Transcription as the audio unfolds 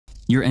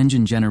Your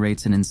engine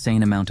generates an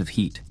insane amount of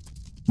heat.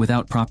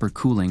 Without proper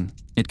cooling,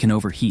 it can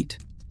overheat,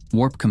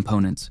 warp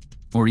components,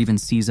 or even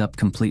seize up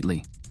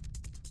completely.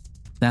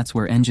 That's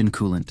where engine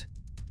coolant,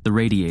 the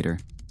radiator,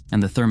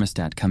 and the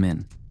thermostat come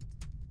in.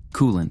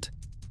 Coolant,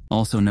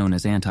 also known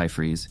as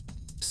antifreeze,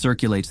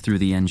 circulates through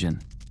the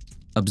engine,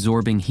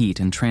 absorbing heat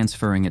and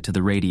transferring it to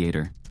the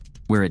radiator,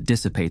 where it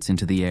dissipates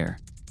into the air.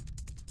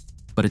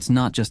 But it's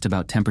not just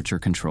about temperature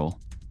control.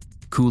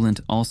 Coolant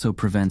also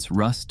prevents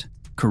rust,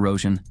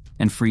 corrosion,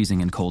 and freezing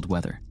in cold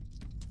weather.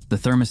 The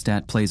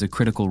thermostat plays a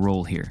critical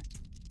role here.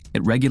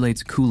 It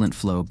regulates coolant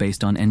flow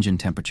based on engine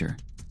temperature.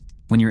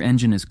 When your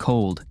engine is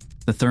cold,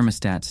 the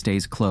thermostat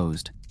stays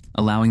closed,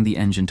 allowing the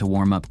engine to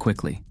warm up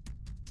quickly.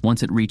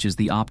 Once it reaches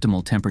the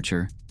optimal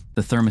temperature,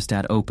 the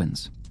thermostat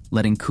opens,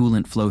 letting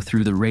coolant flow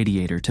through the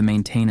radiator to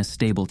maintain a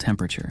stable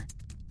temperature.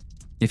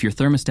 If your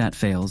thermostat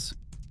fails,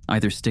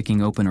 either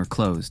sticking open or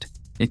closed,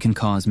 it can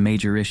cause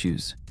major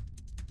issues.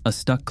 A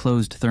stuck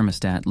closed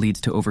thermostat leads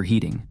to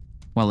overheating,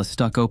 while a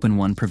stuck open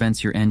one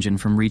prevents your engine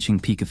from reaching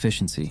peak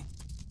efficiency.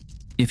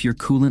 If your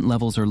coolant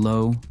levels are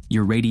low,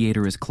 your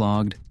radiator is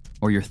clogged,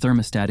 or your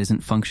thermostat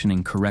isn't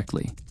functioning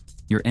correctly,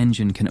 your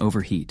engine can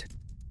overheat,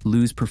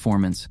 lose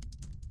performance,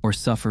 or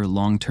suffer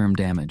long-term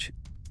damage.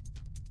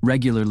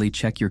 Regularly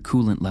check your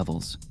coolant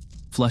levels,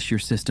 flush your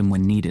system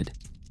when needed,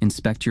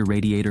 inspect your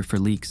radiator for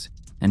leaks,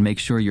 and make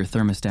sure your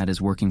thermostat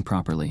is working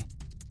properly.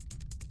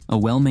 A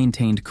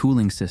well-maintained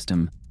cooling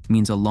system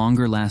means a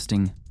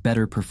longer-lasting,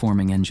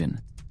 better-performing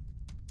engine.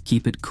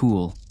 Keep it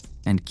cool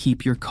and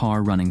keep your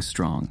car running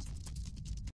strong.